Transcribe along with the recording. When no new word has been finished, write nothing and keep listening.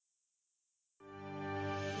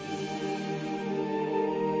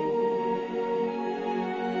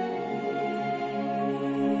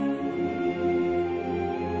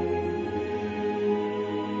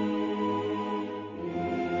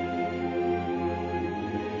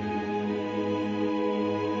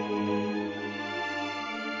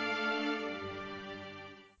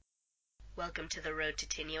Welcome to The Road to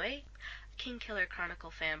Tinue, a King Killer Chronicle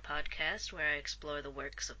fan podcast where I explore the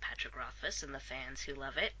works of Patrick Rothfuss and the fans who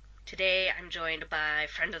love it. Today I'm joined by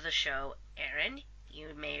friend of the show, Aaron. You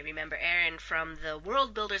may remember Aaron from the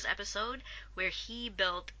World Builders episode where he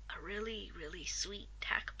built a really sweet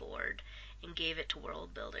tack board and gave it to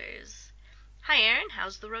World Builders. Hi Aaron,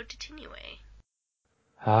 how's The Road to Tinue?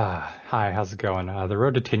 Hi, how's it going? The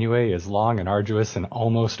road to Tinue is long and arduous and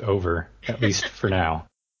almost over, at least for now.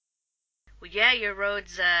 Well, yeah, your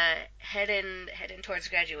road's heading towards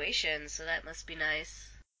graduation, so that must be nice.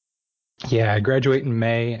 Yeah, I graduate in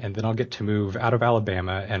May, and then I'll get to move out of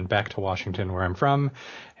Alabama and back to Washington, where I'm from,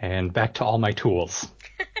 and back to all my tools.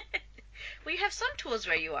 Well, you have some tools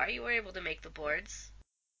where you are. You were able to make the boards.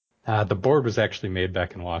 The board was actually made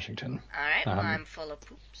back in Washington. All right, well, I'm full of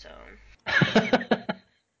poop, so...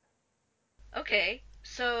 Okay,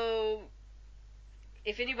 so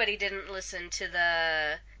if anybody didn't listen to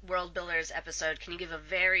the World Builders episode, can you give a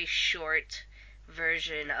very short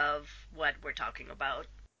version of what we're talking about?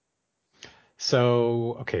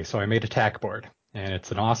 So I made a tack board, and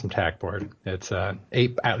it's an awesome tack board. It's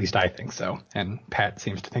 8, at least I think so, and Pat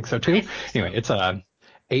seems to think so too. Anyway, it's a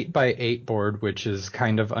 8x8 board, which is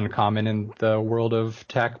kind of uncommon in the world of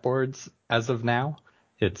tack boards as of now.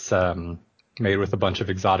 It's made with a bunch of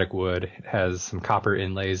exotic wood. It has some copper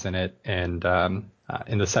inlays in it, and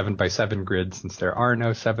in the 7x7 grid, since there are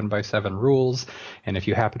no 7x7 rules, and if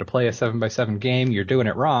you happen to play a 7x7 game, you're doing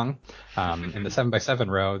it wrong. In the 7x7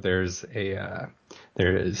 row, there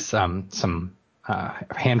is some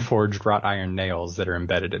hand-forged wrought iron nails that are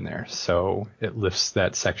embedded in there, so it lifts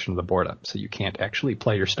that section of the board up, so you can't actually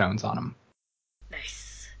play your stones on them.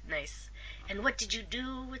 Nice. And what did you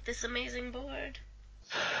do with this amazing board?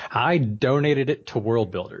 I donated it to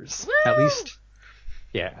World Builders. Woo! At least,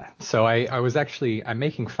 yeah. So I'm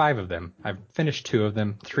making 5 of them. I've finished 2 of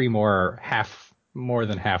them. 3 more are more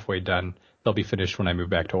than halfway done. They'll be finished when I move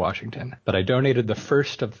back to Washington. But I donated the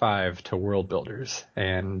first of 5 to World Builders,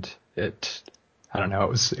 and I don't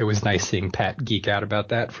know, it was nice seeing Pat geek out about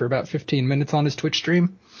that for about 15 minutes on his Twitch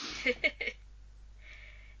stream.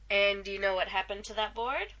 And do you know what happened to that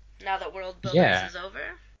board now that World Builders is over?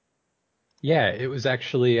 Yeah, it was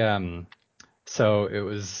actually, so it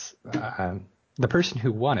was, the person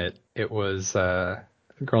who won it. It was a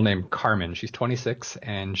girl named Carmen. She's 26,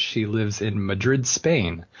 and she lives in Madrid,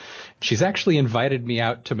 Spain. She's actually invited me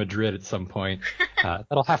out to Madrid at some point.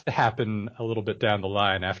 That'll have to happen a little bit down the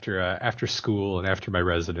line after school and after my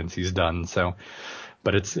residency's done. So,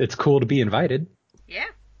 but it's cool to be invited. Yeah,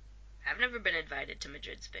 I've never been invited to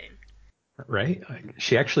Madrid, Spain. Right?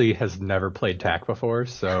 She actually has never played tack before,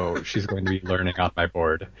 so she's going to be learning on my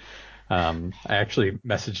board. I actually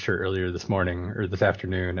messaged her earlier this morning or this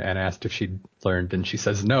afternoon and asked if she'd learned, and she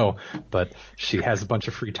says no, but she has a bunch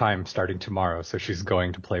of free time starting tomorrow, so she's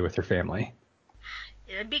going to play with her family.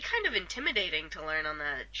 It'd be kind of intimidating to learn on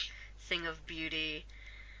that thing of beauty.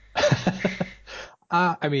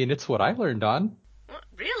 I mean, it's what I learned on. What?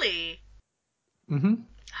 Really? Mm-hmm.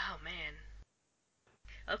 Oh, man.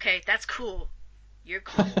 Okay, that's cool. You're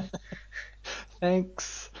cool.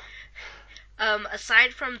 Thanks.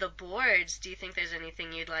 Aside from the boards, do you think there's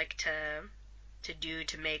anything you'd like to do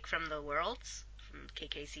to make from the worlds? From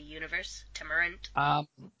KKC Universe? Timurant?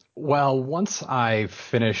 Well, once I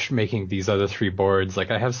finish making these other 3 boards,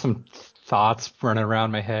 like I have some thoughts running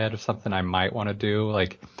around my head of something I might want to do.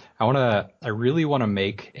 Like I really want to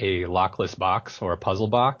make a lockless box or a puzzle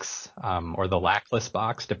box, or the lackless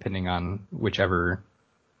box, depending on whichever,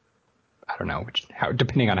 I don't know,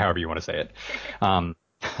 depending on however you want to say it.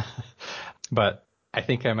 But I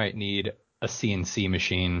think I might need a CNC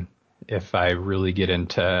machine if I really get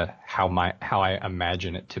into how I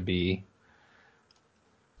imagine it to be.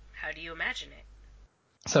 How do you imagine it?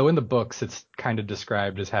 So in the books, it's kind of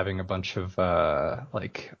described as having a bunch of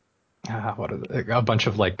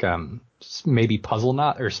maybe puzzle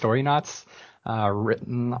knot or story knots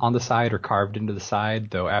written on the side or carved into the side.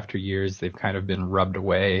 Though after years, they've kind of been rubbed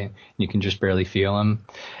away, and you can just barely feel them.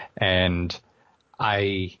 And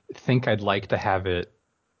I think I'd like to have it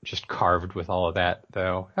just carved with all of that,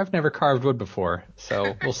 though. I've never carved wood before,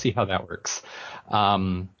 so we'll see how that works.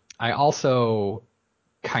 I also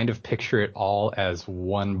kind of picture it all as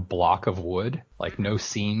one block of wood, like no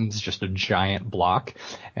seams, just a giant block.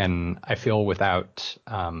 And I feel without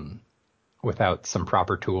some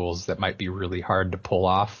proper tools, that might be really hard to pull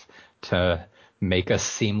off to make a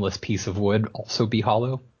seamless piece of wood also be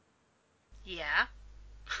hollow. Yeah.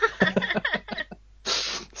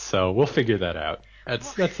 So we'll figure that out.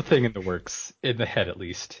 That's the thing in the works, in the head at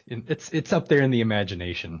least. It's up there in the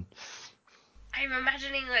imagination. I'm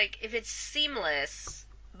imagining, like, if it's seamless,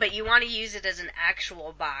 but you want to use it as an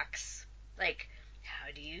actual box. Like,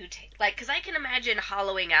 how do you take, like, because I can imagine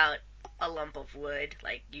hollowing out a lump of wood.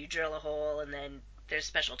 Like, you drill a hole and then there's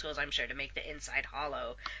special tools, I'm sure, to make the inside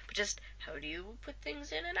hollow. But just, how do you put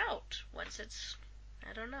things in and out once it's,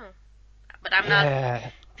 I don't know. But I'm not. Yeah,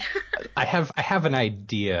 I have an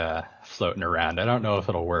idea floating around. I don't know if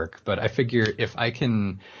it'll work, but I figure if I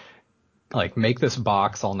can like make this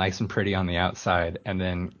box all nice and pretty on the outside and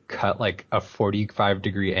then cut like a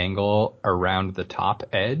 45-degree angle around the top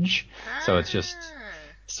edge, so it's just Ah,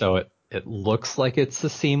 so it looks like it's a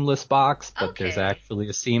seamless box, but there's okay. actually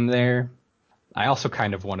a seam there. I also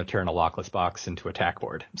kind of want to turn a lockless box into a tack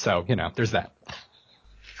board. So, there's that.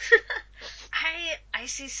 I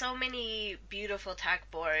see so many beautiful tack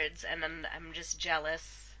boards, and I'm just jealous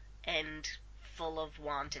and full of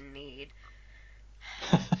want and need.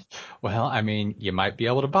 Well, I mean, you might be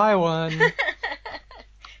able to buy one.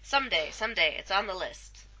 Someday, it's on the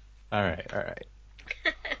list. All right, all right.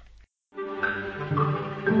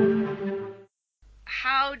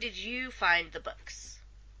 How did you find the books?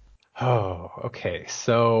 Oh, okay.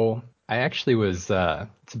 So I actually it's a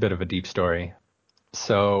bit of a deep story.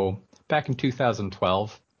 So back in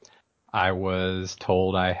 2012, I was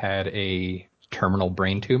told I had a terminal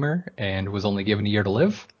brain tumor and was only given a year to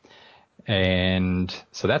live. And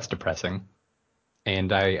so that's depressing.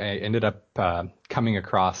 And I ended up coming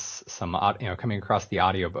across coming across the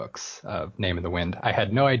audiobooks of Name of the Wind. I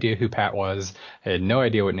had no idea who Pat was. I had no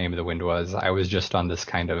idea what Name of the Wind was. I was just on this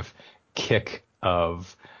kind of kick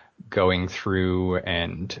of going through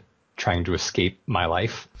and trying to escape my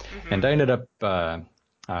life. And Mm-hmm. I ended up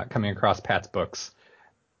coming across Pat's books.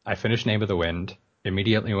 I finished Name of the Wind,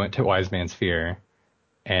 immediately went to Wise Man's Fear,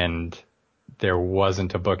 and there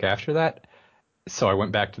wasn't a book after that. So I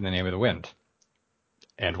went back to the Name of the Wind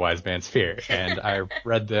and Wise Man's Fear, and I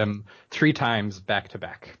read them 3 times back to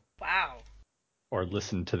back, Wow. or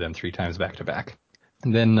listened to them 3 times back to back.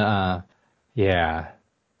 And then, yeah,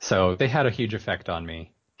 so they had a huge effect on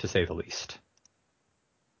me, to say the least.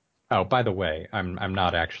 Oh, by the way, I'm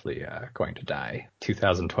not actually going to die.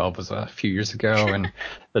 2012 was a few years ago, and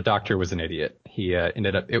the doctor was an idiot. It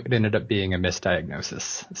ended up being a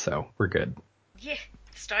misdiagnosis, so we're good. Yeah,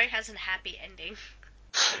 the story has a happy ending.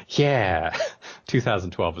 Yeah,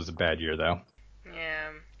 2012 was a bad year though. Yeah.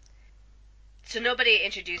 So nobody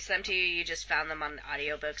introduced them to you, you just found them on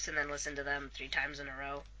audiobooks and then listened to them 3 times in a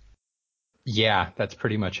row? Yeah, that's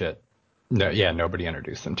pretty much it. No, yeah, nobody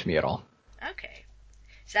introduced them to me at all. Okay.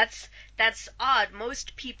 So that's odd.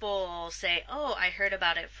 Most people say, "Oh, I heard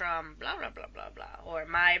about it from blah blah blah blah blah," or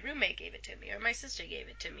 "My roommate gave it to me," or "My sister gave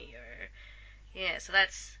it to me," or yeah. So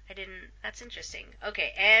that's I didn't. That's interesting.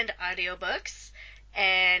 Okay, and audiobooks,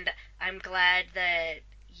 and I'm glad that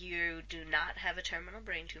you do not have a terminal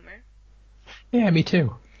brain tumor Yeah, me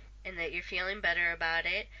too. and that you're feeling better about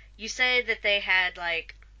it. You said that they had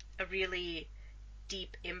like a really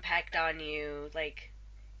deep impact on you. Like,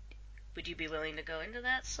 would you be willing to go into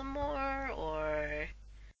that some more, or?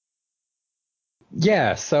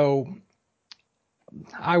 Yeah, so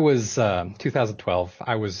I was 2012.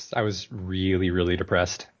 I was really really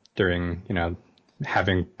depressed during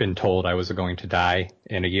having been told I was going to die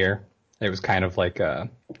in a year. It was kind of like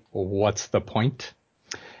what's the point?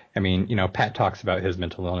 I mean, Pat talks about his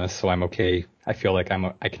mental illness, so I'm okay. I feel like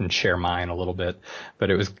I can share mine a little bit,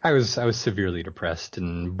 but I was severely depressed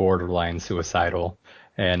and borderline suicidal,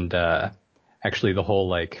 and actually the whole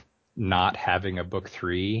like not having a book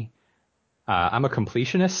three. I'm a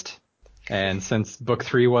completionist, and since book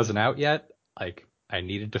three wasn't out yet, like I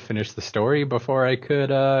needed to finish the story before I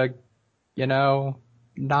could, you know,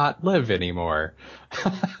 not live anymore.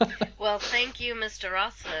 Well, thank you, Mr.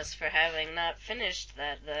 Rothfuss, for having not finished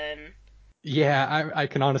that then. Yeah, I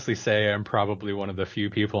can honestly say I'm probably one of the few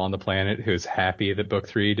people on the planet who's happy that book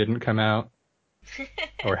three didn't come out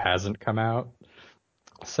or hasn't come out.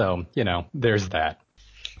 So, there's that.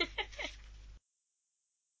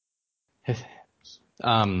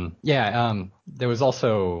 Yeah, there was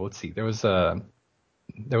also, let's see, there was a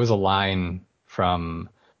line from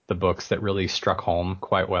the books that really struck home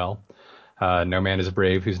quite well. No man is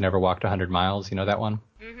brave who's never walked 100 miles. You know that one?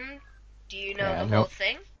 Mm-hmm. Do you know Yeah, the whole no.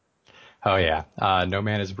 thing? Oh yeah. No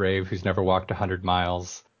man is brave who's never walked 100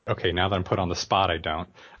 miles. Okay, now that I'm put on the spot, I don't.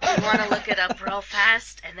 Do you want to look it up real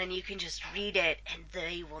fast and then you can just read it and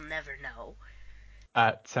they will never know?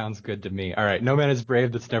 That sounds good to me. All right. No man is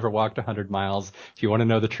brave that's never walked 100 miles. If you want to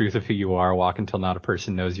know the truth of who you are, walk until not a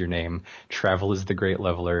person knows your name. Travel is the great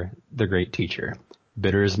leveler, the great teacher.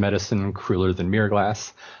 Bitter is medicine, crueler than mirror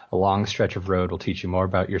glass. A long stretch of road will teach you more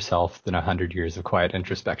about yourself than 100 years of quiet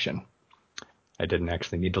introspection. I didn't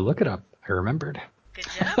actually need to look it up. I remembered.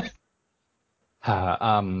 Good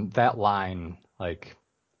job. That line, like,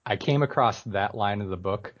 I came across that line of the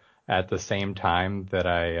book at the same time that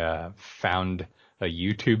I found a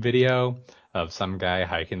YouTube video of some guy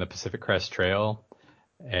hiking the Pacific Crest Trail,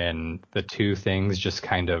 and the two things just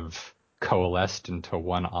kind of coalesced into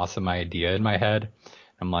one awesome idea in my head.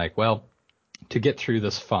 I'm like, well, to get through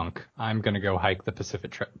this funk, I'm going to go hike the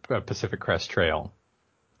Pacific Crest Trail.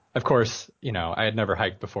 Of course, I had never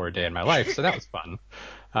hiked before a day in my life, so that was fun.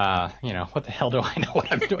 What the hell do I know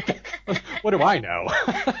what I'm doing? What do I know?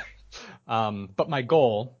 But my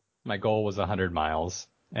goal was 100 miles,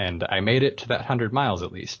 and I made it to that 100 miles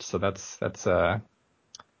at least. So that's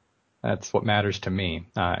what matters to me.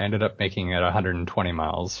 I ended up making it 120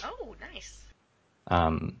 miles. Oh, nice.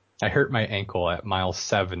 I hurt my ankle at mile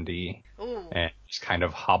 70 Ooh. and just kind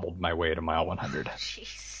of hobbled my way to mile 100.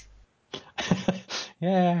 Jeez.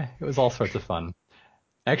 Yeah, it was all sorts of fun.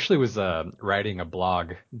 I actually was writing a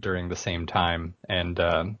blog during the same time, and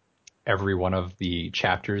every one of the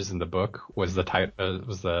chapters in the book was the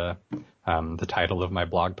title of my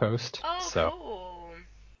blog post. Oh, So cool.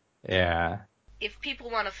 yeah, If people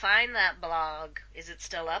want to find that blog, is it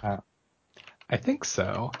still up? I think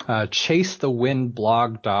so.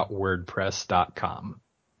 ChaseTheWindBlog.wordpress.com.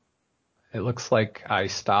 It looks like I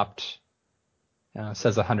stopped. It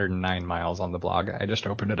says 109 miles on the blog. I just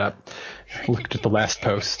opened it up, looked at the last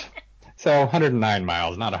post. So 109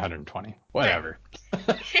 miles, not 120. Right. Whatever.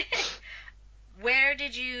 Where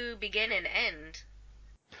did you begin and end?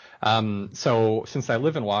 So since I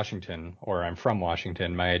live in Washington, or I'm from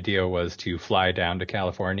Washington, my idea was to fly down to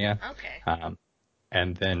California, Okay.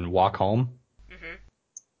 and then walk home. Mhm.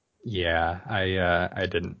 Yeah, I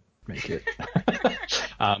didn't make it.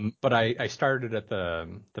 But I started at the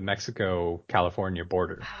Mexico California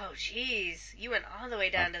border. Oh, jeez. You went all the way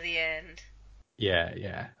Uh, down to the end. yeah,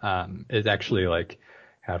 yeah. It's actually like,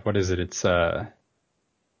 God, what is it? It's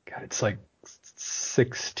like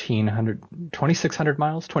 2,600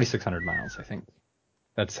 miles, 2,600 miles, I think.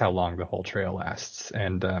 That's how long the whole trail lasts.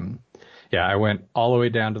 And yeah, I went all the way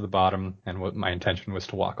down to the bottom, and what my intention was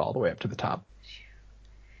to walk all the way up to the top.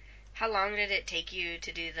 How long did it take you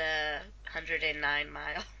to do the 109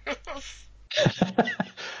 miles?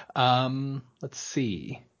 Let's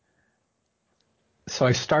see. So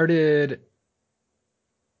I started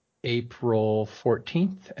April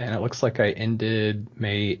 14th, and it looks like I ended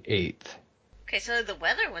May 8th. Okay, so the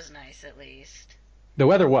weather was nice at least. The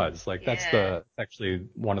weather was like, Yeah. actually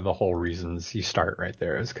one of the whole reasons you start right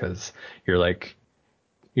there is because you're like,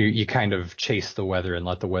 you kind of chase the weather and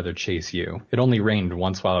let the weather chase you. It only rained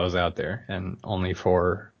once while I was out there, and only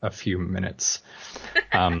for a few minutes.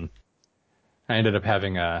 Um, I ended up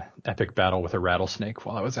having a epic battle with a rattlesnake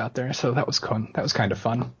while I was out there, so that was kind of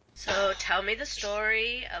fun. So tell me the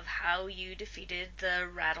story of how you defeated the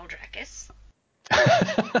Rattle Drakis.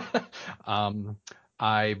 um,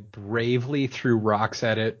 I bravely threw rocks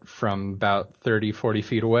at it from about 30, 40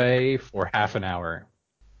 feet away for half an hour.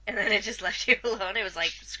 And then it just left you alone. It was like,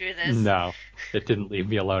 screw this. No, it didn't leave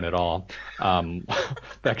me alone at all. Um,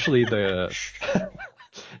 actually,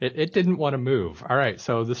 it didn't want to move. All right,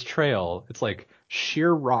 so this trail, it's like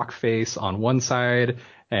sheer rock face on one side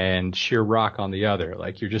and sheer rock on the other.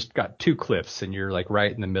 Like you're just got two cliffs, and you're like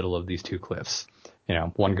right in the middle of these two cliffs.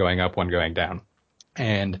 One going up, one going down,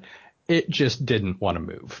 and it just didn't want to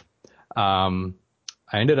move. Um,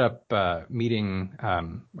 I ended up meeting,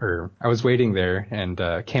 or I was waiting there, and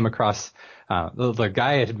came across the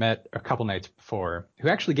guy I had met a couple nights before, who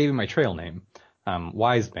actually gave me my trail name,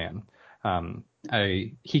 Wise Man.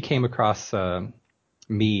 He came across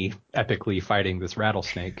me epically fighting this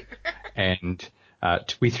rattlesnake, and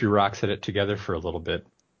we threw rocks at it together for a little bit,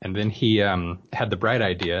 and then he had the bright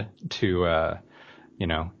idea to you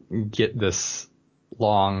know, get this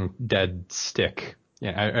long dead stick.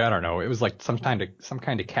 Yeah, I don't know. It was like some kind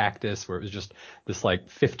of cactus where it was just this like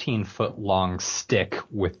 15-foot long stick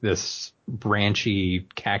with this branchy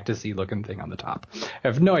cactusy looking thing on the top. I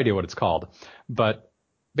have no idea what it's called, but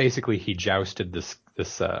basically he jousted this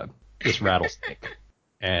rattlesnake,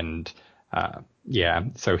 and yeah,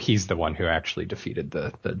 so he's the one who actually defeated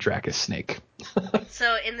the Dracus snake.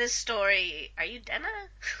 So in this story, are you Denna?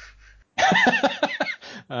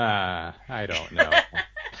 I don't know.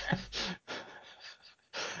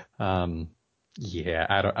 Um, yeah,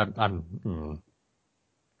 I don't.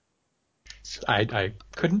 So, I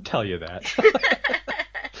couldn't tell you that.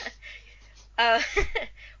 uh,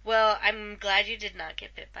 well, I'm glad you did not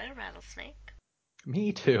get bit by a rattlesnake.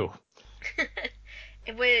 Me too.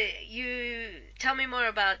 You tell me more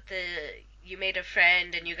about the. You made a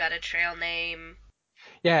friend and you got a trail name.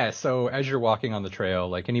 Yeah, so as you're walking on the trail,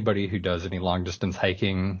 like anybody who does any long distance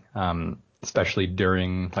hiking, especially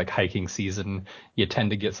during like hiking season, you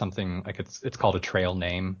tend to get something like it's called a trail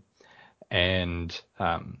name. And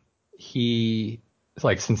he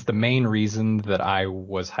like since the main reason that I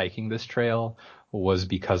was hiking this trail was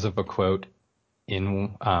because of a quote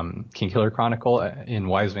in King Killer Chronicle in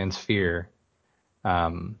Wise Man's Fear.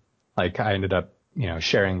 Like I ended up,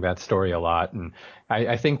 sharing that story a lot, and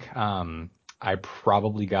I think I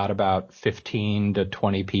probably got about 15 to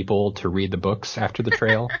 20 people to read the books after the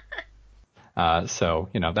trail. So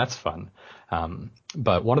that's fun.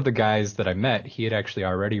 But one of the guys that I met, he had actually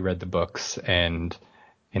already read the books, and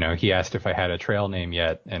he asked if I had a trail name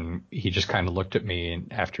yet, and he just kind of looked at me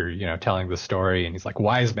after telling the story, and he's like,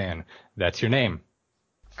 "Wise man, that's your name,"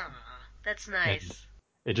 Aw, that's and nice.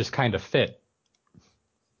 it just kind of fit.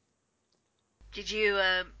 Did you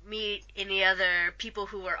meet any other people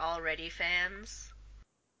who were already fans?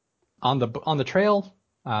 On the trail,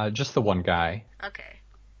 just the one guy. Okay.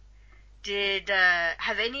 Did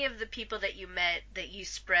have any of the people that you met that you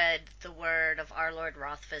spread the word of our Lord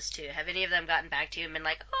Rothfuss to? Have any of them gotten back to you and been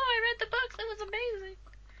like, "Oh, I read the books. It was amazing."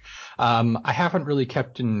 I haven't really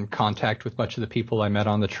kept in contact with much of the people I met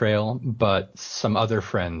on the trail, but some other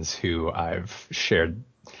friends who I've shared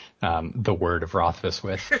the word of Rothfuss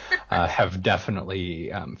with have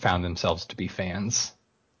definitely found themselves to be fans.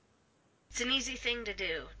 It's an easy thing to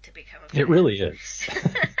do to become a It fan. really is.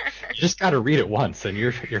 You just got to read it once and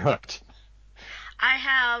you're hooked. I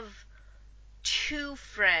have two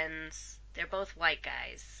friends. They're both white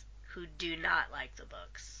guys who do not like the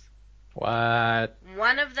books. What?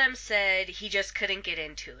 One of them said he just couldn't get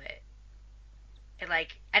into it.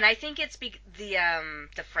 And I think it's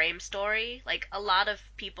the frame story. Like a lot of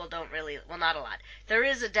people don't really, well, not a lot. There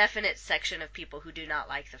is a definite section of people who do not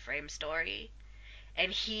like the frame story,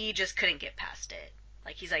 and he just couldn't get past it.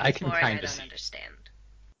 Like he's like, I it's can boring. I kind of don't see. understand.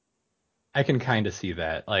 I can kind of see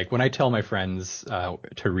that. Like when I tell my friends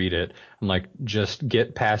to read it, I'm like, just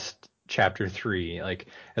get past chapter 3. Like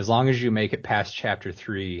as long as you make it past chapter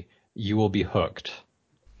 3, you will be hooked.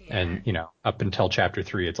 Yeah, And up until chapter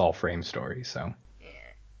 3, it's all frame story. So yeah.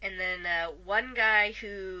 And then one guy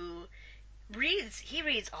who reads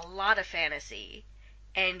a lot of fantasy,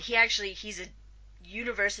 and he's a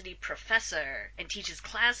university professor and teaches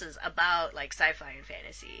classes about like sci-fi and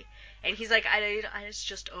fantasy. And he's like, it's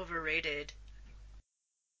just overrated.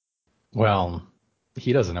 well,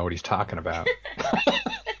 he doesn't know what he's talking about.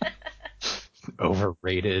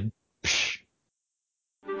 Overrated. Psh.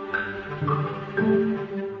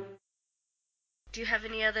 Do you have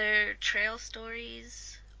any other trail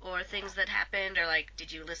stories or things that happened, or like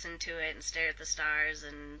did you listen to it and stare at the stars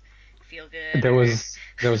and feel good, There or was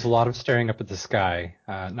there was a lot of staring up at the sky.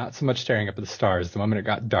 Not so much staring up at the stars. The moment it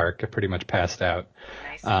got dark, I pretty much passed out.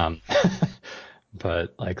 nice? Um,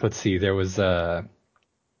 but like, let's see. There was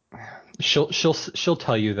she'll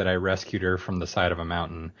tell you that I rescued her from the side of a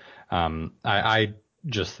mountain. I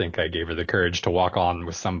just think I gave her the courage to walk on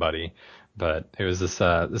with somebody, but it was this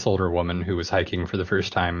older woman who was hiking for the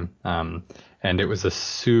first time, and it was a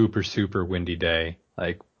super windy day.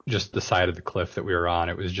 Like just the side of the cliff that we were on,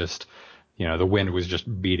 it was just the wind was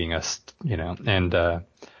just beating us, and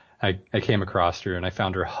I came across her and I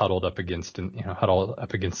found her huddled up against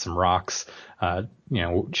some rocks.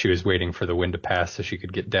 She was waiting for the wind to pass so she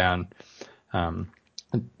could get down. Um,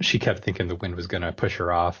 she kept thinking the wind was going to push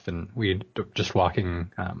her off, and we just walking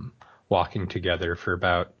together for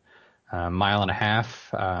about a mile and a half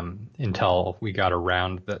until we got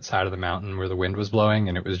around that side of the mountain where the wind was blowing,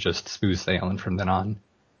 and it was just smooth sailing from then on.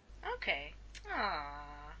 Okay. Aww.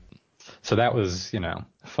 So that was, a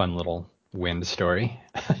fun little wind story.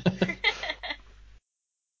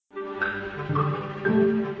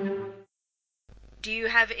 Do you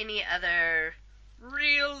have any other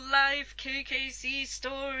real life KKC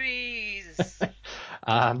stories?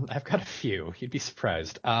 I've got a few. You'd be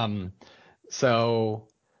surprised. So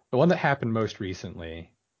the one that happened most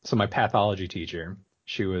recently, so my pathology teacher,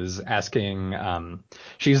 she was asking,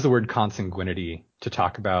 she used the word consanguinity to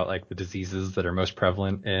talk about like the diseases that are most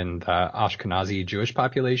prevalent in the Ashkenazi Jewish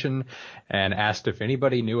population, and asked if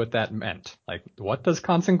anybody knew what that meant. Like, what does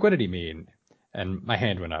consanguinity mean? And my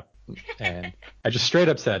hand went up. And I just straight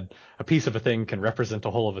up said, a piece of a thing can represent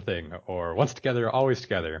a whole of a thing, or once together, always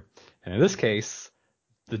together. And in this case,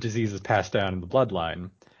 the disease is passed down in the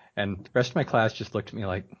bloodline. And the rest of my class just looked at me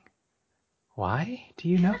like, why do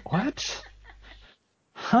you know what?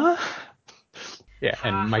 Huh? Yeah, Ha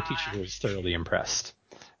and my teacher ha. was thoroughly impressed.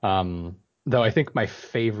 Though I think my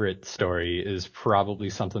favorite story is probably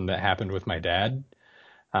something that happened with my dad.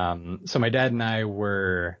 So my dad and I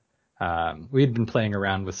were we had been playing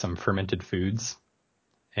around with some fermented foods,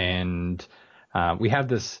 and we have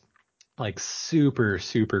this like super,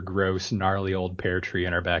 super gross, gnarly old pear tree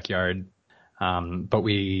in our backyard. But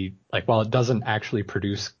we like, while it doesn't actually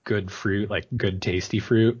produce good fruit, like good tasty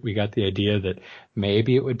fruit, we got the idea that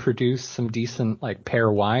maybe it would produce some decent like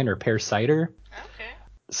pear wine or pear cider. Okay.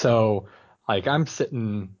 So like I'm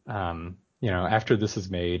sitting, after this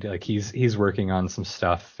is made, like he's working on some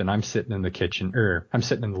stuff and I'm sitting in the kitchen, or I'm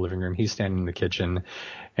sitting in the living room. He's standing in the kitchen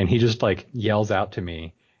and he just like yells out to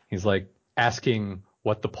me. He's like asking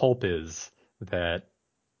what the pulp is that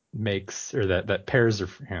makes, or that pears are,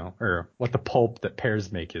 or what the pulp that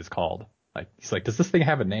pears make is called. Like he's like, does this thing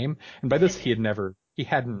have a name? And by this he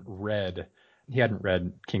hadn't read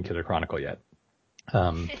King Killer Chronicle yet.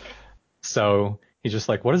 So he's just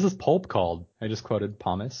like, what is this pulp called? I just quoted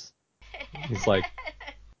Pomace. He's like,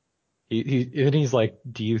 he's like,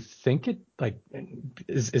 do you think it like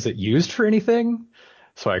is it used for anything?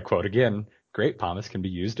 So I quote again, grape pomace can be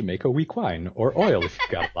used to make a weak wine or oil if you've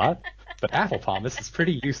got a lot. But apple pomace is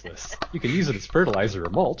pretty useless. You can use it as fertilizer or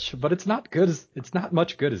mulch, but it's not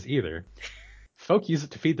much good as either. Folk use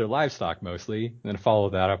it to feed their livestock mostly, and then follow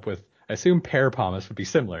that up with, I assume pear pomace would be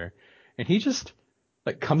similar. And he just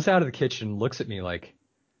like comes out of the kitchen, looks at me like,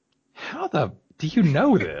 how the do you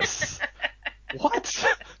know this? What?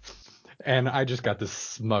 And I just got this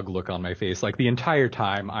smug look on my face. Like the entire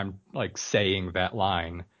time I'm like saying that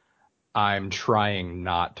line, I'm trying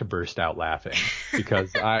not to burst out laughing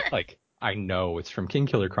because I know it's from King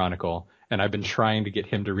Killer Chronicle, and I've been trying to get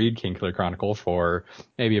him to read King Killer Chronicle for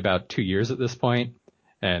maybe about 2 years at this point,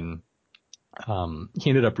 and he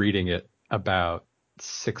ended up reading it about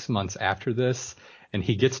 6 months after this, and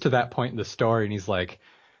he gets to that point in the story, and he's like,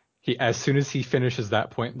 as soon as he finishes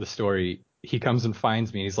that point in the story, he comes and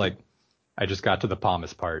finds me, and he's like, I just got to the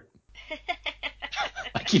Pomace part.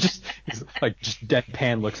 Like he's like just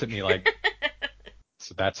deadpan looks at me like,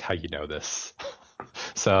 so that's how you know this.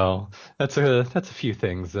 So that's a few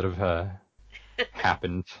things that have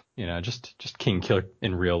happened, just King Killer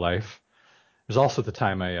in real life. There's also the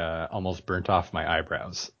time I almost burnt off my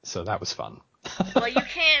eyebrows, so that was fun. Well, you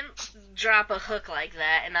can't drop a hook like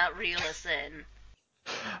that and not reel us in.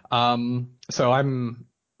 So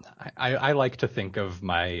I like to think of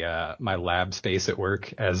my lab space at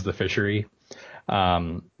work as the fishery.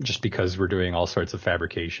 Just because we're doing all sorts of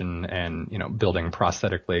fabrication and, building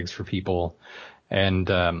prosthetic legs for people.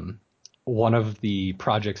 And one of the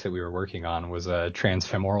projects that we were working on was a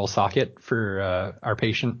transfemoral socket for our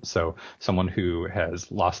patient. So someone who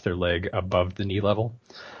has lost their leg above the knee level.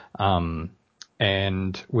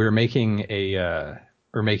 And we're making a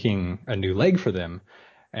new leg for them.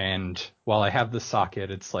 And while I have the socket,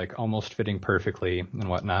 it's like almost fitting perfectly and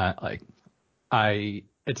whatnot. Like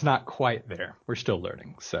it's not quite there. We're still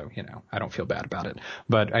learning. So, I don't feel bad about it,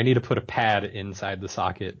 but I need to put a pad inside the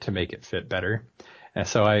socket to make it fit better. And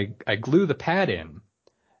so I glue the pad in,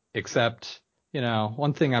 except,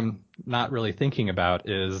 one thing I'm not really thinking about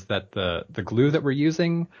is that the glue that we're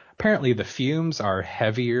using, apparently the fumes are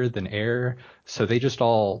heavier than air. So they just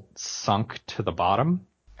all sunk to the bottom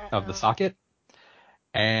of the Uh-oh. socket.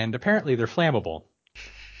 And apparently they're flammable.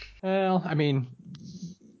 Well, I mean,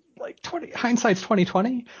 like hindsight's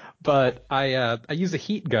 2020, but I use a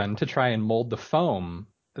heat gun to try and mold the foam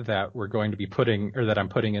that we're going to be putting, or that I'm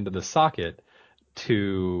putting into the socket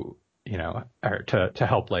to, or to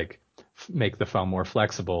help like make the foam more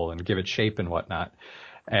flexible and give it shape and whatnot.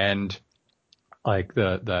 And like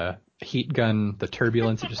the heat gun, the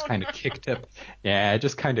turbulence, it just Oh, kind of no. kicked up. Yeah, it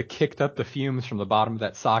just kind of kicked up the fumes from the bottom of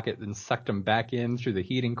that socket and sucked them back in through the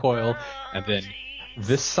heating coil. And Oh, then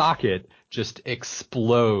this jeez. socket just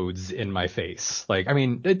explodes in my face. Like, I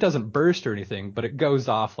mean, it doesn't burst or anything, but it goes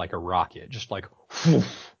off like a rocket, just like, whoosh.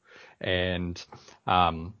 And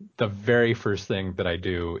the very first thing that I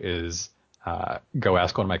do is go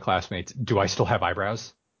ask one of my classmates, do I still have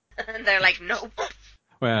eyebrows? And they're like, nope.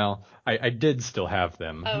 Well, I did still have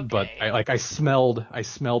them, but Okay. I smelled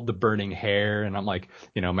the burning hair, and I'm like,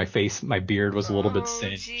 my beard was a little bit Oh,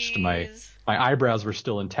 singed, jeez. my eyebrows were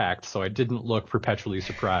still intact, so I didn't look perpetually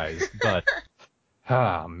surprised. But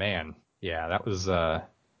ah man, yeah, that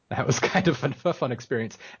was kind of a fun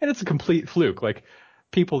experience, and it's a complete fluke. Like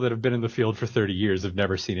people that have been in the field for 30 years have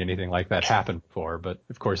never seen anything like that happen before. But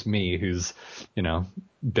of course, me, who's you know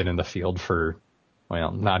been in the field for,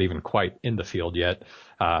 well, not even quite in the field yet,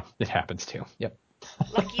 it happens too. Yep.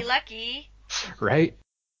 Lucky, lucky. Right.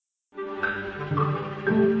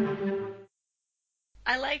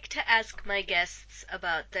 I like to ask my guests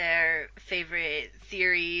about their favorite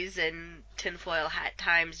theories and tinfoil hat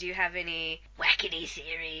times. Do you have any wackety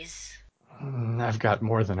theories? I've got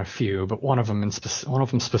more than a few, but one of them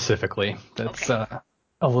specifically that's Okay.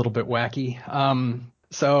 a little bit wacky.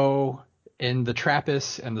 So in the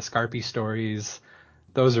Trappist and the Scarpy stories,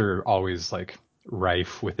 those are always like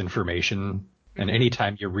rife with information, and Mhm.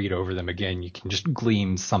 anytime you read over them again, you can just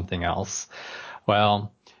glean something else.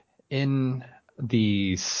 Well, in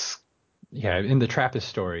the in the Trappist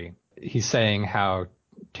story, he's saying how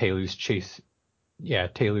Talu's chase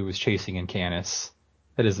Taylor was chasing in Canis.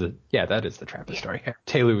 That is the Trappist Yeah. story.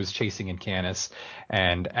 Taylor was chasing in Canis,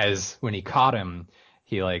 and as when he caught him,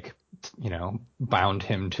 he like bound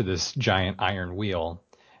him to this giant iron wheel.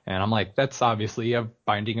 And I'm like, that's obviously a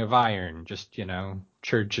binding of iron. Just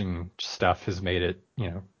church and stuff has made it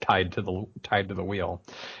tied to the wheel.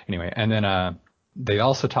 Anyway, and then they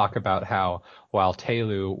also talk about how while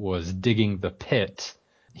Telu was digging the pit,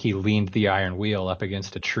 he leaned the iron wheel up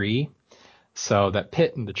against a tree, so that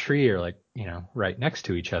pit and the tree are like, right next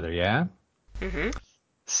to each other, yeah? Mhm.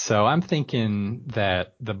 So I'm thinking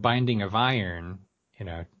that the binding of iron,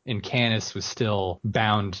 in Canis was still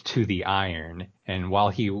bound to the iron. And while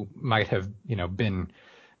he might have, been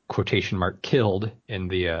quotation mark killed in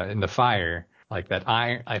the fire, like that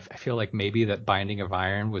iron, I feel like maybe that binding of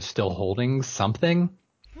iron was still holding something.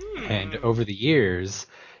 And Hmm. over the years,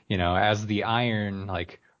 as the iron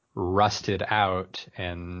like rusted out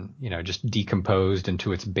and, just decomposed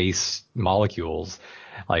into its base molecules,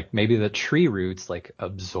 like maybe the tree roots like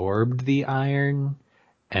absorbed the iron,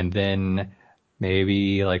 and then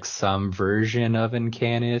maybe like some version of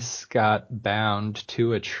Incanis got bound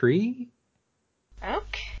to a tree,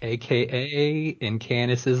 Okay. aka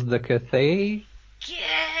Incanis is the Cathay.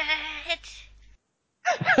 Get.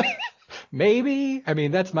 Maybe. I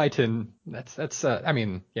mean, that's my tin. I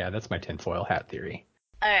mean, yeah, that's my tinfoil hat theory.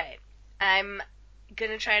 All right. I'm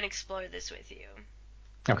gonna try and explore this with you.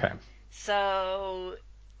 Okay. So,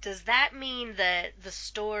 does that mean that the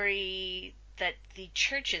story that the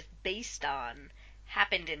church is based on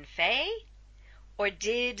happened in Fae? Or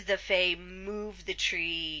did the Fae move the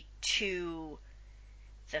tree to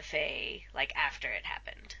the Fae, like, after it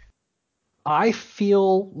happened? I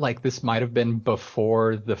feel like this might have been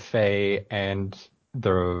before the Fae and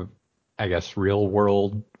the, I guess, real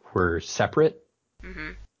world were separate.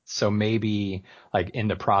 Mm-hmm. So maybe like in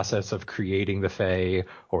the process of creating the Fae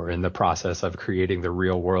or in the process of creating the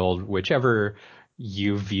real world, whichever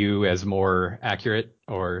you view as more accurate,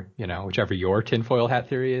 or, whichever your tinfoil hat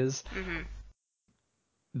theory is, Mm-hmm.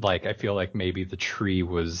 like I feel like maybe the tree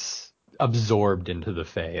was absorbed into the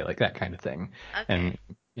Fae, like that kind of thing. Okay. And,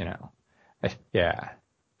 you know, yeah,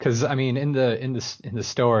 because I mean, in the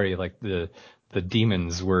story, like the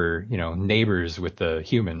demons were, neighbors with the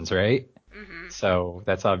humans, right? Mm-hmm. So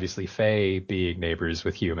that's obviously Fae being neighbors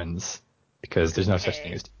with humans, because there's no such thing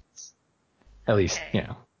Okay. as demons, at least, Okay.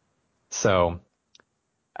 So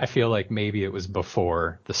I feel like maybe it was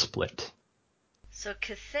before the split. So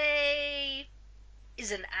Cathay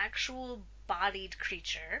is an actual bodied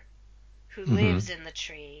creature who lives Hmm. in the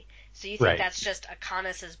tree. So you think Right. that's just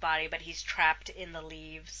Akonis's body, but he's trapped in the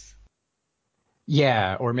leaves?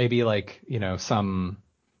 Yeah, or maybe like,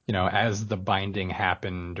 as the binding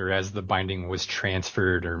happened or as the binding was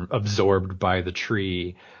transferred or absorbed by the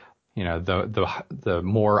tree, the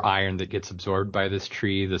more iron that gets absorbed by this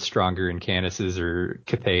tree, the stronger Incanis's or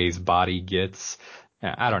Cathay's body gets.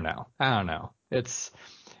 Yeah, I don't know. I don't know. It's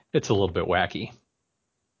a little bit wacky.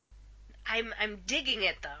 I'm digging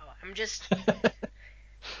it though. I'm just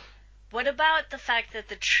What about the fact that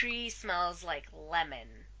the tree smells like lemon?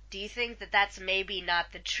 Do you think that that's maybe not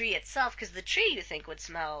the tree itself? Because the tree you think would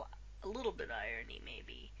smell a little bit irony,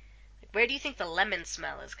 maybe. Like, where do you think the lemon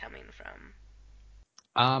smell is coming from?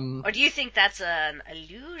 Um, Or do you think that's an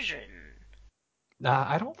illusion?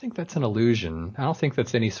 I don't think that's an illusion. I don't think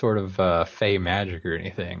that's any sort of fey magic or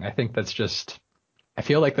anything. I think that's just. I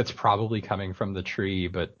feel like that's probably coming from the tree,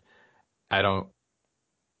 but I don't.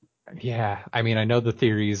 Yeah, I mean, I know the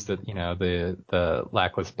theories that the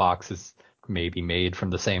lackless box is maybe made from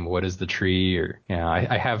the same wood as the tree, or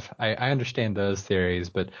I understand those theories,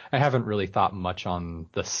 but I haven't really thought much on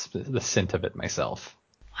the scent of it myself.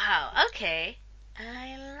 Wow, okay.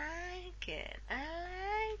 I like it. I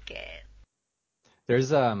like it.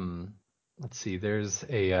 There's let's see, there's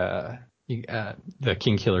the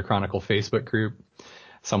King Killer Chronicle Facebook group.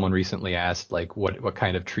 Someone recently asked like what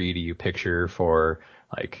kind of tree do you picture for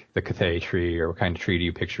like the Cathay tree, or what kind of tree do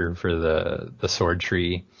you picture for the sword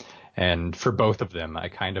tree? And for both of them, I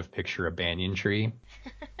kind of picture a banyan tree.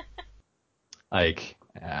 Like,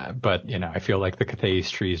 but I feel like the Cathay's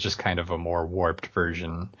tree is just kind of a more warped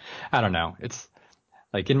version. I don't know. It's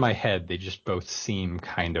like in my head, they just both seem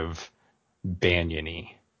kind of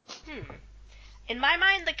banyany. Hmm. In my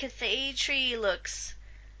mind, the Cathay tree looks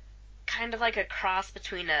kind of like a cross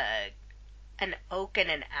between an oak and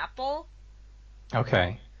an apple.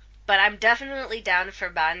 Okay. But I'm definitely down for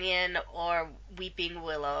banyan or weeping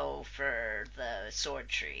willow for the sword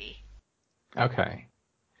tree. Okay.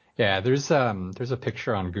 Yeah, there's a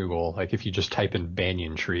picture on Google, like if you just type in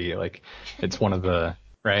banyan tree, like it's one of the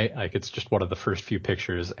right, like it's just one of the first few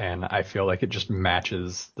pictures, and I feel like it just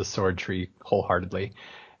matches the sword tree wholeheartedly.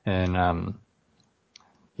 And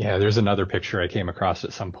yeah, there's another picture I came across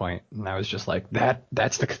at some point, and I was just like,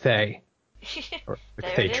 that's the Cathay, or the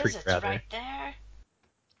There it Cathay is. tree It's right rather. there.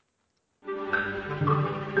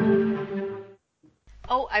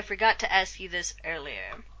 Oh, I forgot to ask you this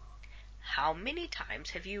earlier. How many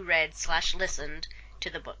times have you read slash listened to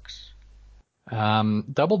the books?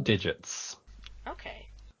 Double digits, Okay,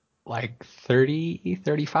 like 30,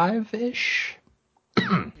 35 ish.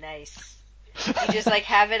 nice. Do you just like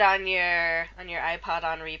have it on your iPod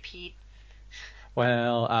on repeat?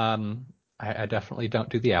 Well, I definitely don't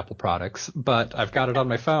do the Apple products, but I've got it on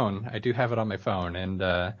my phone. I do have it on my phone,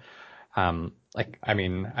 and like I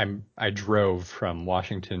mean, I drove from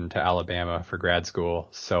Washington to Alabama for grad school,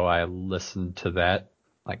 so I listened to that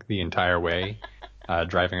like the entire way,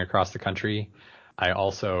 driving across the country. I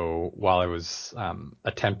also, while I was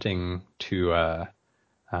attempting to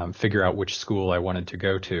figure out which school I wanted to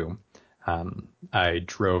go to, I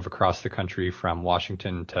drove across the country from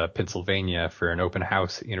Washington to Pennsylvania for an open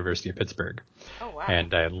house at University of Pittsburgh, Oh wow.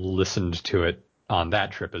 and I listened to it on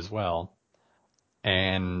that trip as well.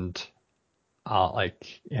 And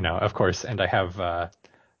like of course, and I have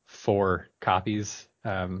four copies,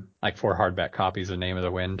 like four hardback copies of Name of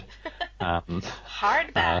the Wind. Um, uh,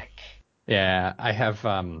 Hardback. yeah, I have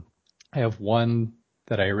one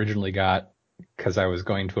that I originally got because I was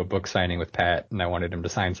going to a book signing with Pat and I wanted him to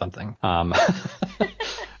sign something.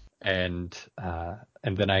 And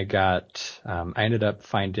then I ended up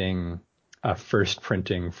finding a first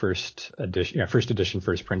edition,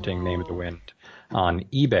 first printing Name of the Ooh. Wind on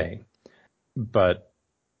eBay, but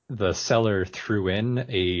the seller threw in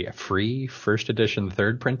a free first edition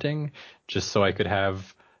third printing just so I could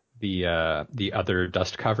have the other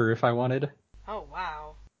dust cover if I wanted. Oh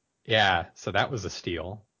wow. Yeah, so that was a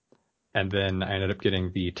steal. And then I ended up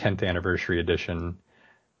getting the 10th anniversary edition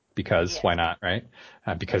because Yeah. why not, right?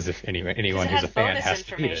 Because if Because anyone it who's has a fan bonus has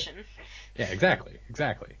to read it. information. Yeah, exactly,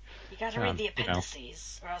 exactly. You gotta read the You know,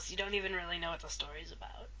 appendices, or else you don't even really know what the story's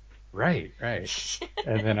about. right, right.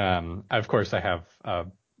 And then, of course, I have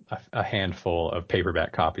a handful of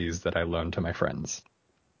paperback copies that I loaned to my friends.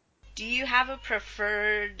 Do you have a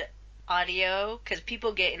preferred audio? Because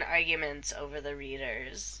people get in arguments over the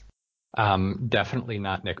readers. Definitely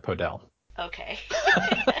not Nick Podell. Okay.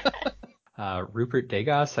 Rupert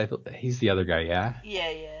Degas, he's the other guy, yeah. Yeah,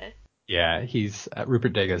 yeah. Yeah, he's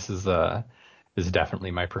Rupert Degas is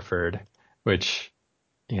definitely my preferred, which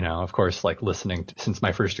of course, like since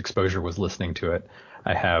my first exposure was listening to it,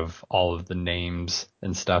 I have all of the names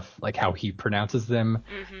and stuff, like how he pronounces them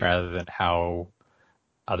Mm-hmm. rather than how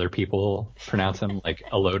other people pronounce them. Like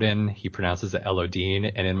Elodin, he pronounces it Elodine,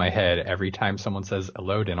 and in my head, every time someone says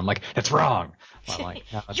Elodin, I'm like, it's wrong. Well, I'm like,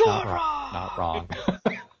 no, it's not You're wrong. It's not wrong!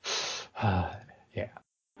 wrong. Yeah.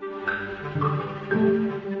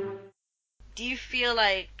 Do you feel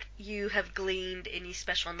like you have gleaned any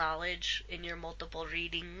special knowledge in your multiple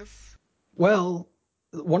readings? Well,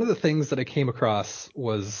 one of the things that I came across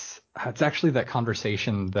was it's actually that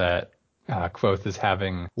conversation that Quoth is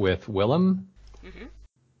having with Willem Mm-hmm.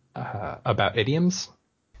 about idioms.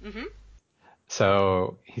 Mm-hmm.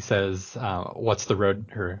 So he says, "What's the road?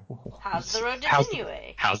 Or How's the road to how's the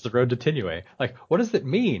Tinue? how's the road to Tinue? Like, what does it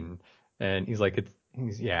mean?" And he's like,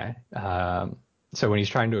 he's yeah." So when he's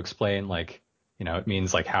trying to explain, like, it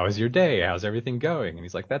means like, "How is your day? How's everything going?" And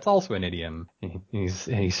he's like, "That's also an idiom." And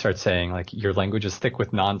he starts saying like, "Your language is thick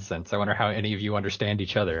with nonsense. I wonder how any of you understand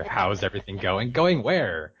each other. How's everything going? Going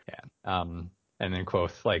where?" Yeah. And then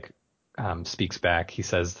Quoth like speaks back. He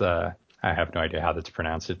says, I have no idea how that's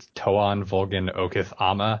pronounced. It's Toan Volgan Okith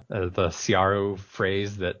Ama, the Siaru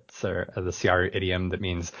phrase the Siaru idiom that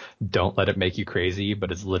means don't let it make you crazy,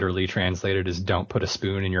 but it's literally translated as don't put a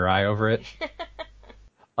spoon in your eye over it.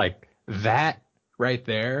 Like that right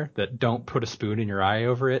there, that don't put a spoon in your eye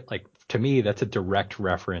over it, like to me, that's a direct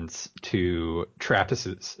reference to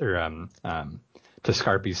Trappist's or to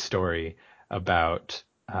Scarpy's story about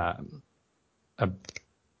a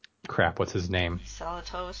crap, what's his name?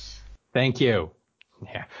 Salatos. Thank you.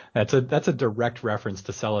 Yeah, that's a direct reference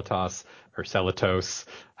to Celatos or Celatos,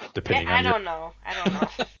 Yeah, depending I on your don't know. I don't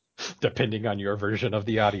know. depending on your version of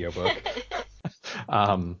the audiobook.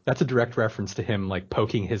 That's a direct reference to him like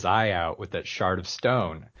poking his eye out with that shard of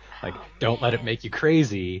stone. Like, Oh don't let it man. make you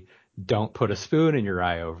crazy. Don't put a spoon in your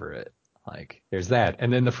eye over it. Like, there's that.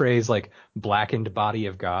 And then the phrase like blackened body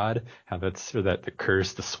of God, how that's or that the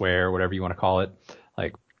curse, the swear, whatever you want to call it.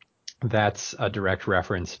 Like, that's a direct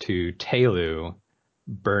reference to Tahl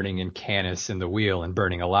burning in Canis in the wheel and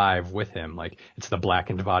burning alive with him. Like, it's the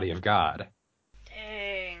blackened body of God.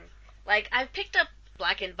 Dang. Like, I've picked up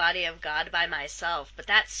Blackened Body of God by myself, but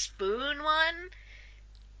that spoon one?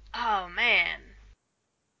 Oh man.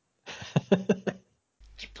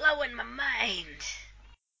 You're blowing my mind.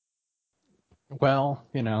 Well,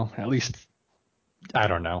 at least I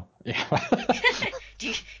don't know. Yeah.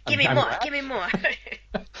 Give me I'm more, glad. give me more.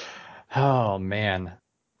 Oh man.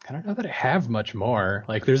 I don't know that I have much more.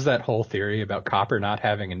 Like there's that whole theory about copper not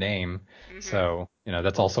having a name. hmm So,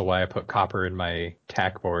 that's also why I put copper in my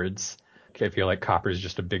tack boards. I feel like copper is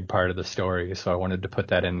just a big part of the story, so I wanted to put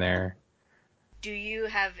that in there. Do you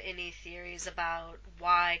have any theories about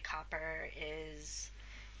why Copper is?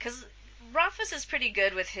 Because Rothfuss is pretty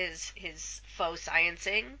good with his faux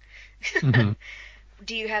sciencing. hmm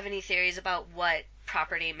Do you have any theories about what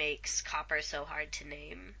property makes Copper so hard to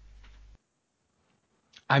name?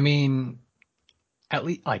 I mean, at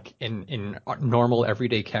least like in normal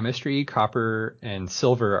everyday chemistry, copper and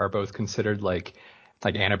silver are both considered like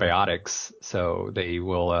antibiotics, so they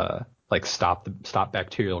will like stop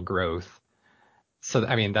bacterial growth. So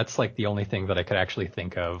I mean that's like the only thing that I could actually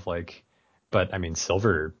think of like, but I mean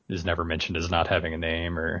silver is never mentioned as not having a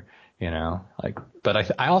name or like,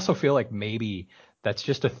 but I also feel like maybe that's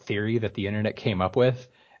just a theory that the internet came up with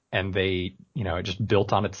and they it just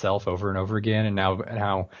built on itself over and over again, and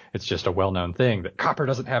now it's just a well-known thing that copper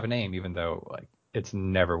doesn't have a name even though like it's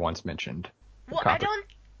never once mentioned that Well, I copper. don't.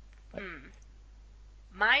 Hmm.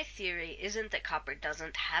 My theory isn't that Copper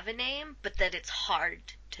doesn't have a name, but that it's hard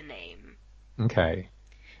to name. Okay.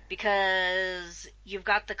 Because you've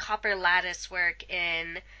got the copper lattice work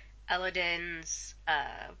in Elodin's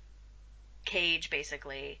cage,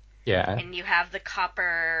 basically, Yeah. and you have the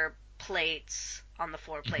copper plates on the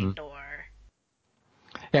four Mhm. plate door.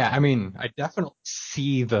 Yeah, I mean, I definitely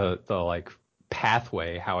see the like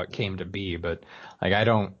pathway how it came to be, but like I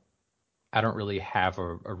don't really have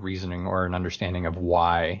a reasoning or an understanding of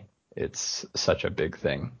why it's such a big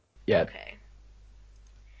thing yet. Okay.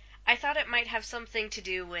 I thought it might have something to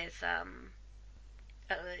do with uh,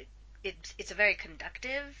 it's a very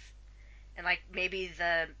conductive, and like maybe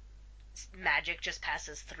the magic just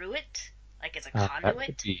passes through it, like it's a That could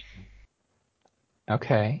conduit. be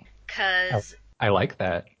okay. I, Cause I like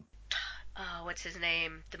that. oh, what's his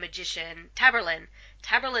name? The magician Taberlin.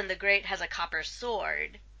 Taberlin the Great has a copper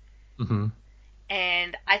sword, hmm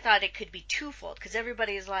and I thought it could be twofold because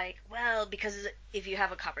everybody is like, well, because if you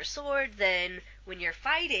have a copper sword, then when you're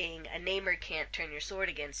fighting, a namer can't turn your sword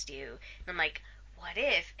against you. And I'm like, what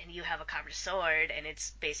if and you have a copper sword and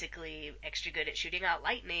it's basically extra good at shooting out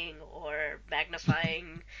lightning or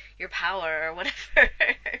magnifying your power or whatever?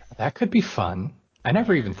 That could be fun. I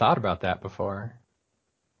never Yeah. even thought about that before.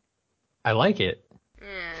 I like it.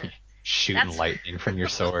 Yeah. Shooting That's lightning from your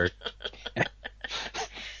sword.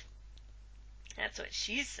 that's what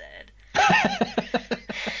she said.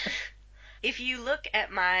 If you look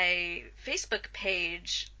at my Facebook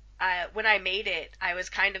page, when I made it, I was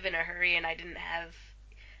kind of in a hurry and I don't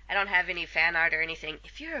have any fan art or anything.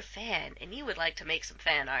 If you're a fan and you would like to make some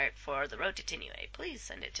fan art for the Road to Tinue, please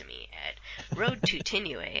send it to me at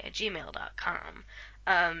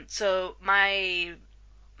roadtotinue@gmail.com. So my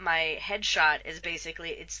headshot is basically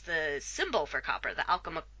it's the symbol for copper, the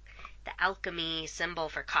alchemy symbol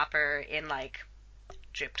for copper in like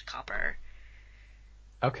dripped copper.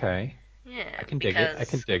 Okay. Yeah, I can dig it. I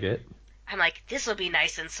can because dig it. I'm like, this will be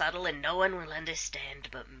nice and subtle and no one will understand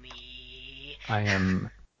but me. I am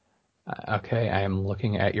okay. I am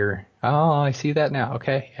looking at your. Oh, I see that now.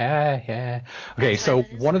 Okay. Yeah, yeah. Okay. That's why So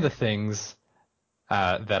that is one of the fun. things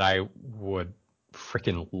that I would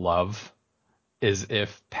freaking love is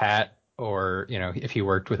if Pat or if he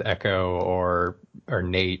worked with Echo or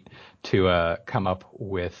Nate to come up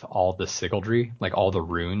with all the sigildry, like all the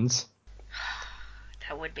runes,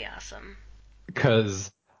 That would be awesome.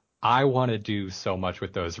 because I want to do so much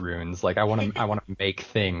with those runes. Like I want to make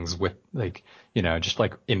things with like just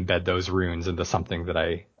like embed those runes into something that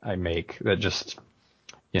I make that just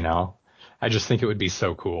you know I just think it would be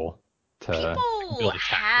so cool to People build tack boards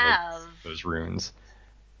have. with those runes.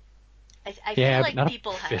 I feel Yeah, but like not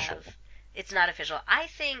people have. official. It's not official. I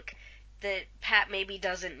think that Pat maybe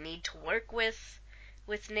doesn't need to work with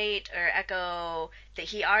Nate or Echo. That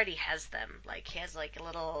he already has them. Like he has like a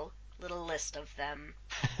little list of them.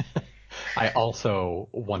 I also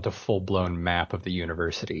want a full-blown map of the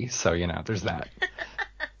university, so there's that.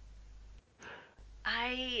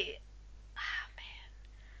 I, ah,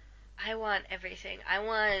 man, I want everything. I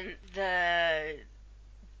want the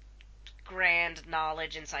grand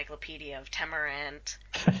knowledge encyclopedia of Temerant.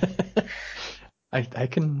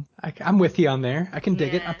 I'm with you on there. I can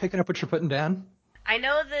dig it. I'm Yeah. picking up what you're putting down. I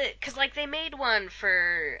know that, because, like, they made one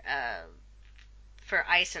for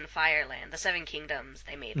Ice and Fireland, the Seven Kingdoms.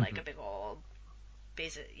 They made, like, Hmm. a big old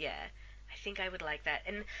basic, yeah. I think I would like that.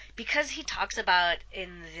 And because he talks about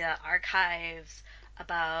in the archives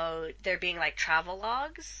about there being, like, travel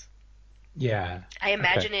logs, Yeah. I Okay.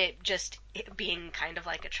 imagine it being kind of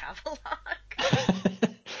like a travel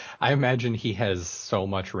log. I imagine he has so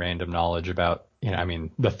much random knowledge about, I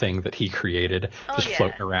mean, the thing that he created Oh, just yeah.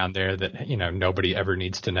 floating around there that, nobody ever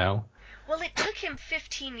needs to know. Well, it took him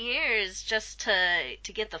 15 years just to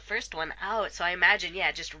get the first one out, so I imagine,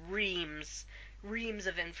 yeah, just reams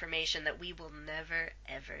of information that we will never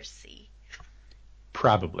ever see.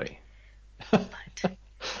 Probably. But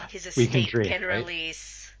his We can estate dream, can right?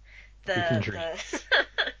 release We can the dream.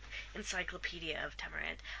 Encyclopedia of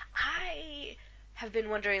Temerant. I have been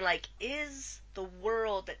wondering, like, is the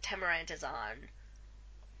world that Temerant is on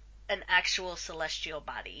an actual celestial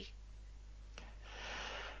body?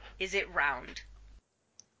 Is it round?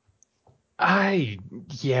 I,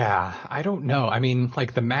 yeah, I don't know. I mean,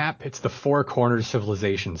 like the map, it's the four corners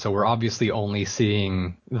civilization, so we're obviously only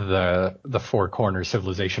seeing the four corners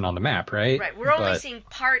civilization on the map, right? Right, we're only But seeing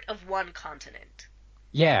part of one continent.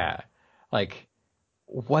 yeah, like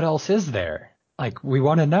what else is there? Like we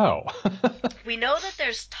want to know. We know that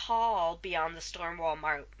there's Tahl beyond the Stormwall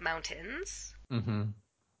Mountains. Hmm.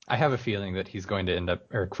 I have a feeling that he's going to end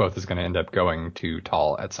up, or Quoth is going to end up going to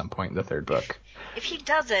Tahl at some point in the third If book. if he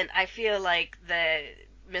doesn't, I feel like the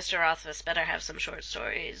Mr. Rothfuss better have some short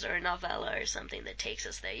stories or a novella or something that takes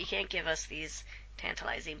us there. You can't give us these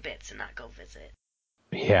tantalizing bits and not go visit.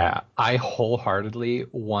 Yeah, I wholeheartedly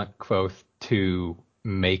want Quoth to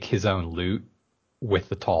make his own loot with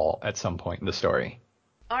the Tahl at some point in the story.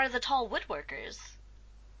 Or the tall woodworkers.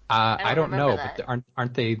 I I don't don't remember know, but that.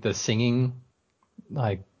 aren't they the singing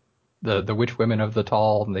like the witch women of the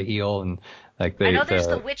Tahl and the heel and like I they know there's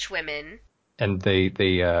the the witch women. and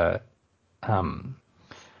they um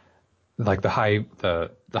like the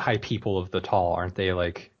high people of the Tahl, aren't they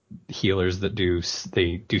like healers that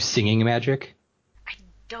they do singing magic? I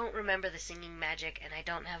don't remember the singing magic, and I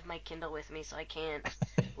don't have my Kindle with me, so I can't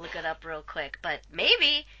look it up real quick. But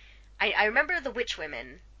maybe I remember the witch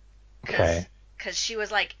women because Okay. she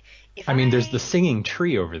was like, if I mean, there's the I singing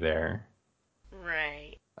tree over there.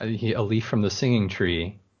 right, A leaf from the singing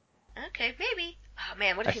tree. okay, maybe. Oh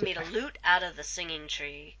man, what I if he th- made a lute out of the singing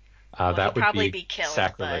tree? Well, he'd that would probably be be killed,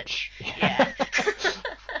 but sacrilege. yeah.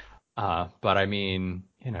 But I mean,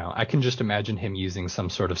 I can just imagine him using some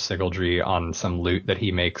sort of sigildry on some loot that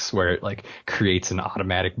he makes where it like creates an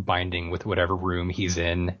automatic binding with whatever room he's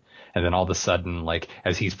in. And then all of a sudden, like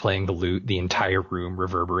as he's playing the lute, the entire room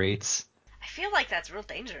reverberates. I feel like that's real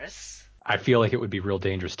dangerous. I feel like it would be real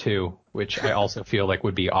dangerous too, which I also feel like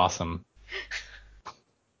would be awesome.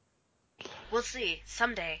 We'll see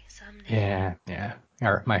someday. Someday. Yeah, yeah.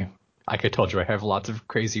 Like I told you, I have lots of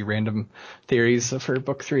crazy random theories for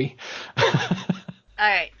book three. All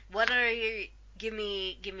right. What are your? Give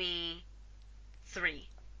me three.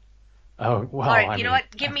 Oh All well, right. I You know mean,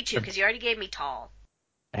 what? Give me two because you already gave me tall.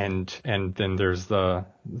 and then there's the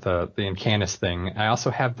Incanus thing. I also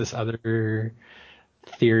have this other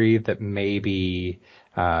theory uh, that maybe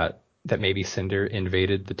Cinder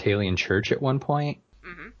invaded the Talion Church at one point,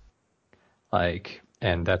 Mm-hmm. like,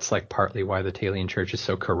 and that's like partly why the Talion Church is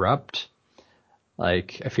so corrupt.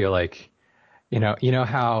 Like, I feel like you know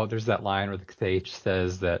how there's that line where the Cthage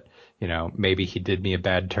says that maybe he did me a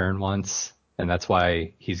bad turn once, and that's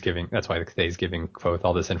why the Cthade's giving Quoth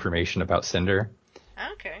all this information about Cinder.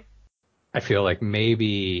 Okay. I feel like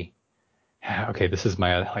maybe okay, this is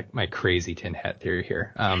my crazy tin hat theory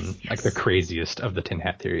here. Yes. Like the Yes. craziest of the tin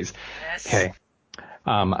hat theories. Yes. Okay.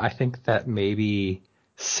 I think that maybe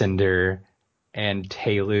Cinder and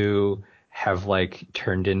Telu have like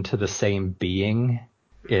turned into the same being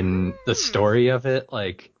in the Mm. story of it.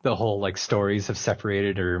 Like the whole like stories have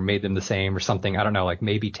separated or made them the same or something. I don't know. Like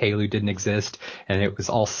maybe Telu didn't exist and it was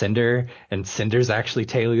all Cinder, and Cinder's actually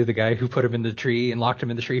Telu, the guy who put him in the tree and locked him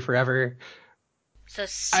in the tree forever. So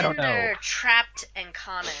I don't know. Cinder trapped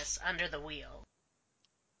Encamus under the wheel.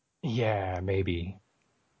 Yeah, maybe.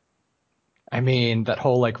 I mean, that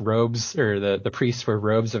whole like robes or the priests wear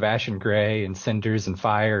robes of ash and gray and cinders and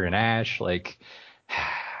fire and ash. Like,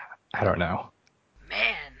 I don't know.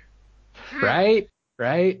 Man. Hmm. Right?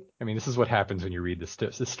 Right? I mean, this is what happens when you read this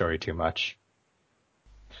story too much.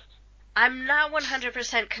 I'm not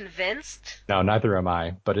 100% convinced, No, neither am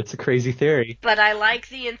I, but it's a crazy theory. but I like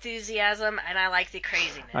the enthusiasm and I like the I'm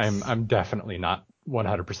craziness. I'm definitely not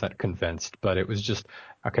 100% convinced, but it was just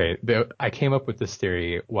okay. I came up with this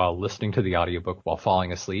theory while listening to the audiobook while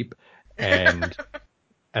falling asleep, and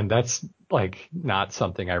and that's like not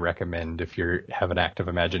something I recommend if you have an active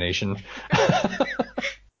imagination.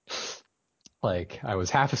 Like I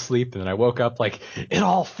was half asleep and then I woke up like it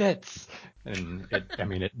all fits. And I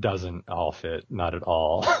mean, it doesn't all fit, not at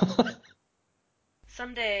all.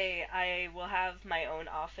 Someday I will have my own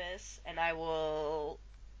office and I will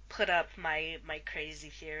put up my crazy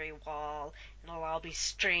theory wall. It'll all be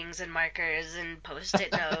strings and markers and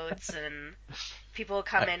post-it notes, and people will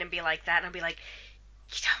come I, in and be like that, and I'll be like,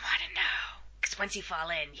 you don't want to know, because once you fall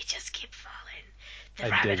in, you just keep falling. The I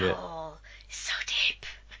rabbit dig it. hole is so deep.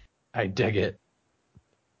 I dig it.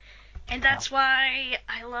 And that's why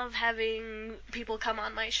I love having people come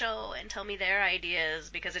on my show and tell me their ideas,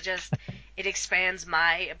 because it expands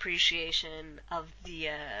my appreciation of the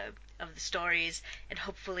stories, and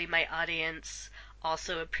hopefully my audience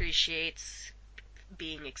also appreciates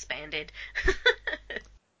being expanded.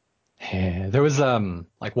 Yeah, there was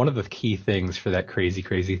like one of the key things for that crazy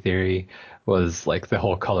theory was like the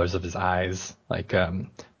whole colors of his eyes. Like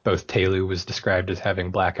both Taylor was described as having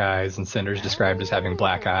black eyes and Cinder's described as having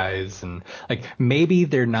black Oh, eyes, and like maybe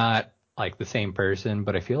they're not like the same person,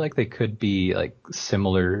 but I feel like they could be like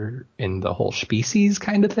similar in the whole species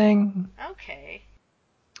kind of thing. okay.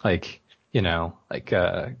 Like, like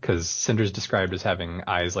because Cinder's described as having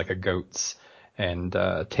eyes like a goat's, and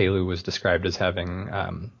Taylor was described as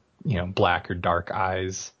having black or dark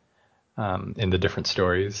eyes in the different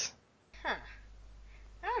stories. Huh.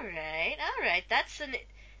 All right.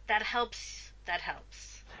 That helps. That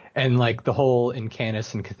helps. And like the whole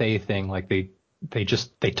Incanis and Cathay thing, like they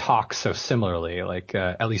talk so similarly. Like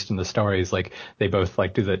at least in the stories, like they both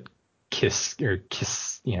like do the kiss,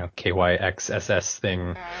 KYXSS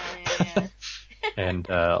thing. Oh yeah. And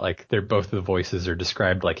like they're both the voices are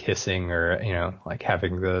described like hissing or like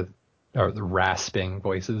having the rasping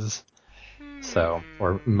voices. So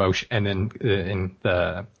or Hmm. motion, and then in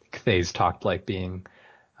the Cathay's talked like being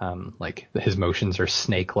like his motions are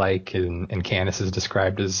snake-like, and Canis is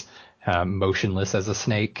described as motionless as a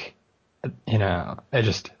snake. I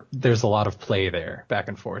just there's a lot of play there back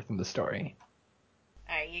and forth in the story.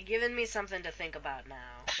 Alright, you're giving me something to think about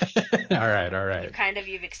now. All You've right.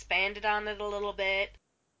 you've expanded on it a little bit.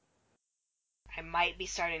 I might be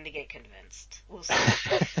starting to get convinced. We'll see.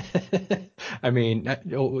 I mean,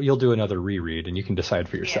 you'll do another reread and you can decide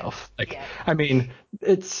for Yeah. yourself. Like, Yeah. I mean,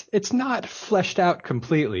 it's not fleshed out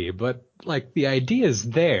completely, but like the idea is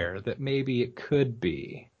there that maybe it could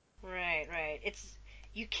be. Right, right. It's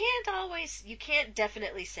you can't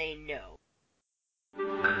definitely say no.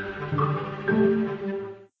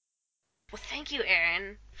 Well, thank you,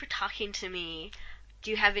 Aaron, for talking to me.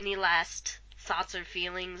 Do you have any last thoughts or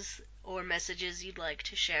feelings or messages you'd like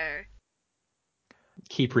to share?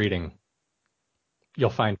 Keep reading. You'll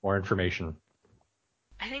find more information.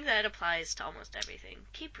 I think that applies to almost everything.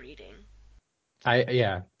 Keep reading.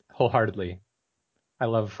 Yeah, wholeheartedly. I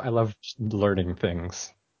love learning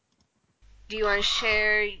things. Do you want to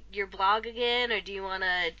share your blog again, or do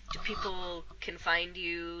people can find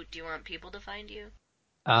you? Do you want people to find you?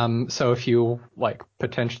 So if you like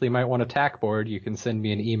potentially might want a tack board, you can send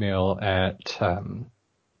me an email at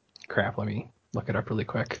crap. Let me look it up really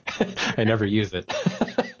quick. I never use it.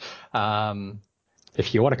 um,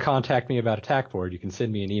 if you want to contact me about a tack board, you can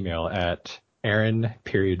send me an email at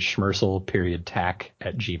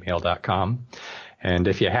aaron.schmersel.tack@gmail.com. And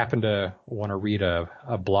if you happen to want to read a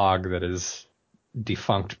blog that is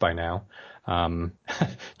defunct by now,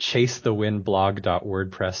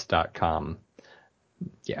 chasethewindblog.wordpress.com.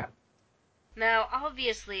 Yeah. Now,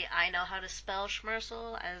 obviously, I know how to spell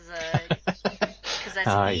Schmersel because that's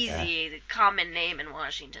Yeah. easy, the common name in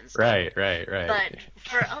Washington State. But Right.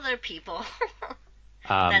 for other people,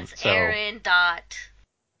 Um, that's so, Aaron dot.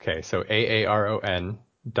 okay, so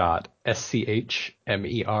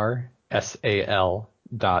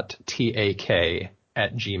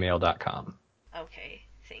AARON.SCHMERSAL.TAK@gmail.com. Okay,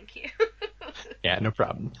 thank you. Yeah, no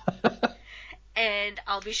problem. And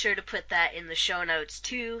I'll be sure to put that in the show notes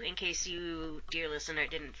too, in case you, dear listener,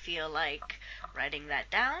 didn't feel like writing that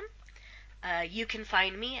down. You can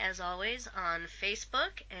find me, as always, on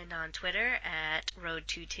Facebook and on Twitter at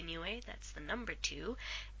Road2Tinue. That's the number 2.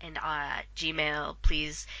 And Gmail,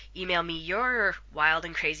 please email me your wild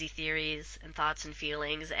and crazy theories and thoughts and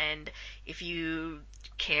feelings. And if you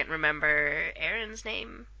can't remember Aaron's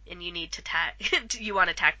name and you need to you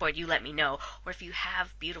want a tack board, you let me know. Or if you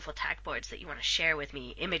have beautiful tack boards that you want to share with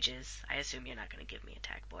me, images, I assume you're not going to give me a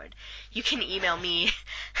tack board, you can email me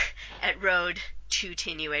at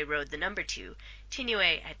road2tinue, road the number 2,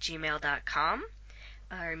 tinue@gmail.com.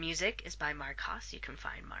 Our music is by Mark Haas. You can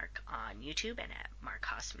find Mark on YouTube and at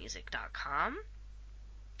markhaasmusic.com.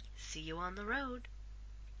 See you on the road.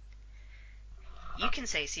 You can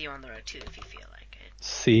say see you on the road too if you feel like it.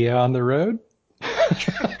 See you on the road?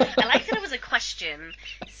 I like that it was a question.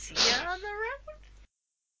 See you on the road?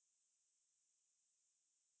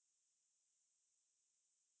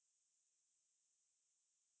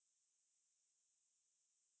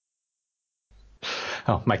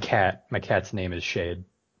 Oh, my cat. My cat's name is Shade.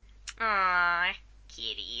 Aww,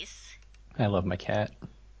 kitties. I love my cat.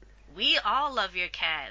 We all love your cat.